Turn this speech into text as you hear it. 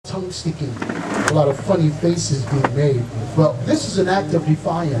tongue sticking, a lot of funny faces being made. Well, this is an act of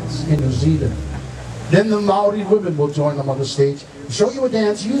defiance in New Zealand. Then the Maori women will join them on the stage, show you a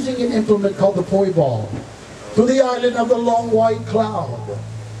dance using an implement called the poi ball. To the island of the long white cloud,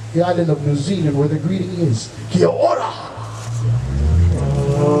 the island of New Zealand, where the greeting is, Kia ora!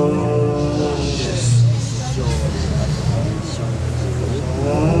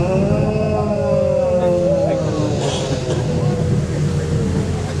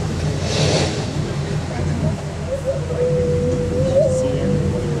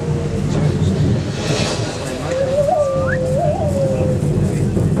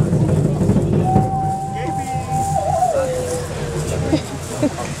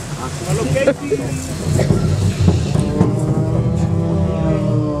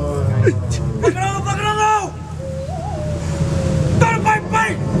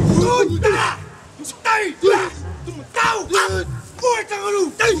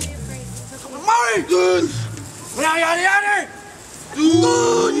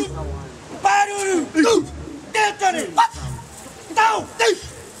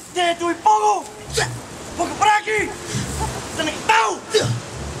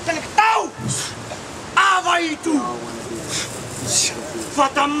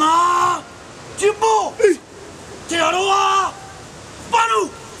 Fatama! Jimbo! Te aroa! Panu!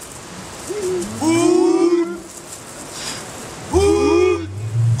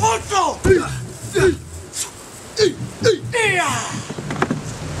 Ocho!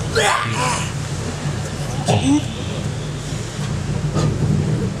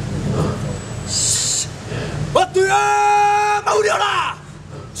 Batuya! Mauriona!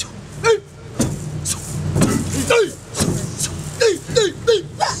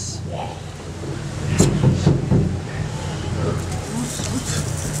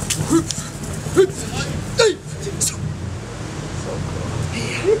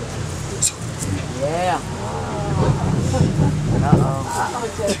 Yeah.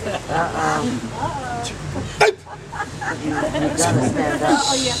 You gotta stand up.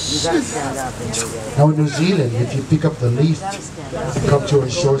 You gotta stand up. Now in New Zealand, if you pick up the leaf, come to our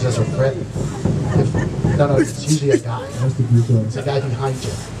shores as a friend. No, it's usually a guy. It's a guy behind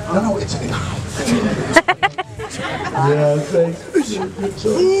you. No, it's a guy. Yeah, thanks.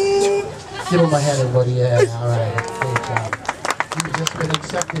 Give him a hand, everybody. Yeah, all right. Great job. You've just been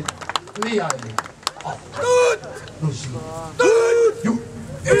accepted to the island. New Zealand. You.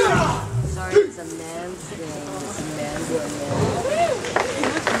 Sorry, it's a man's thing. It's a man's thing.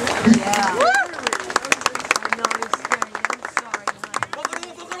 Yeah. I know you're scary. I'm sorry, honey.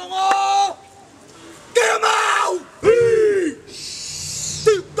 Get him out!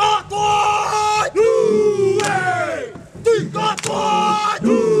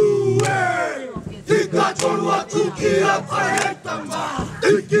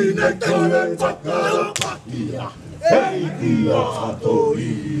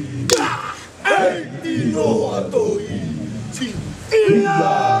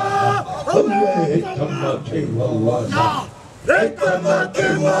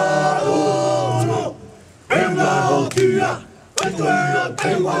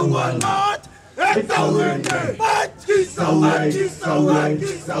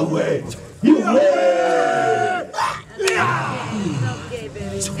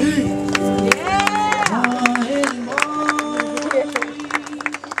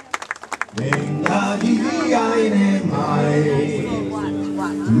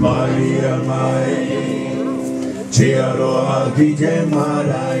 Maria mai, te aroa ki te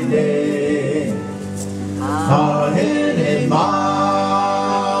maraine, ahene mai.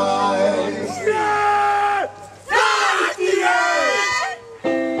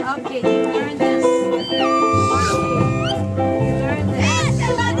 Okay, you learn this. Learn this.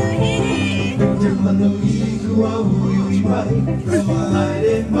 Te manuhiri kua hui mai,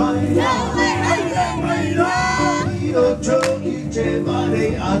 ahene mai. Iro choki te mare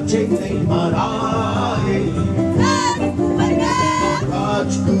a te nei marae.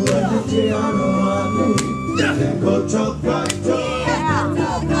 Kachku ane te aroa nui, ko chokaito.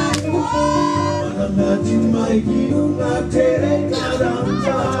 Mananati mai ki una te re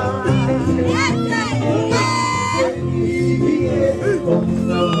karanta.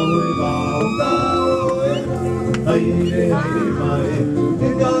 Ona haue wao wao e, aire aire mai,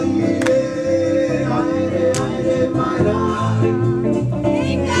 ega ie.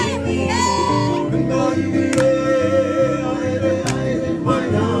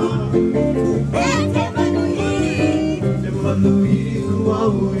 Manuhiri ua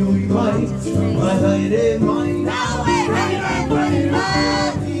hui mai, mai haere mai.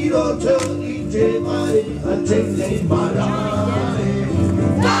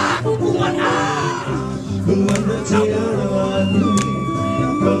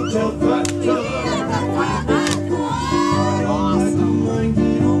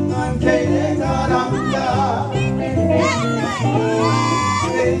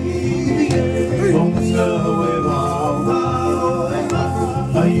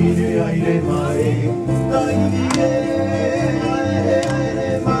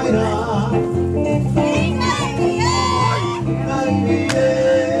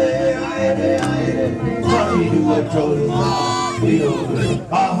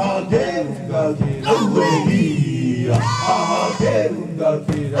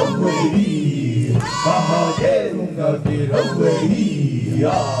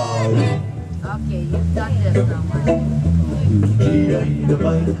 Okay, you've done this now, Mike.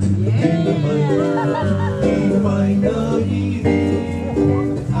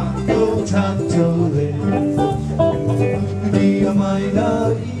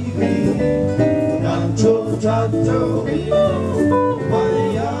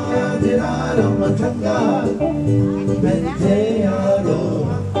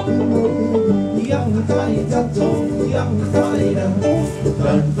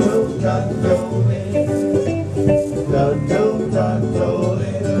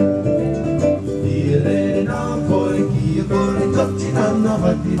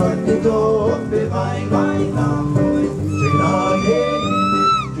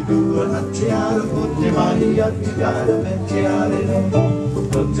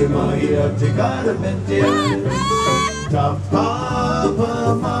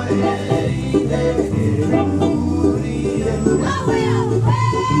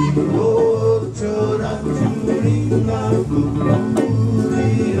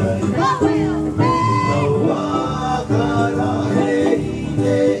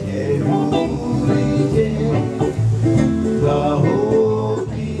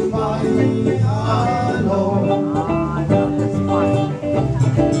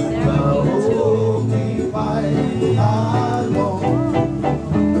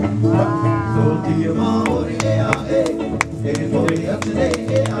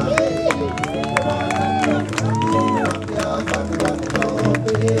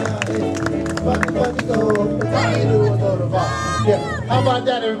 Yeah. How about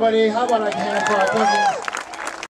that, everybody? How about a hand for our cousins?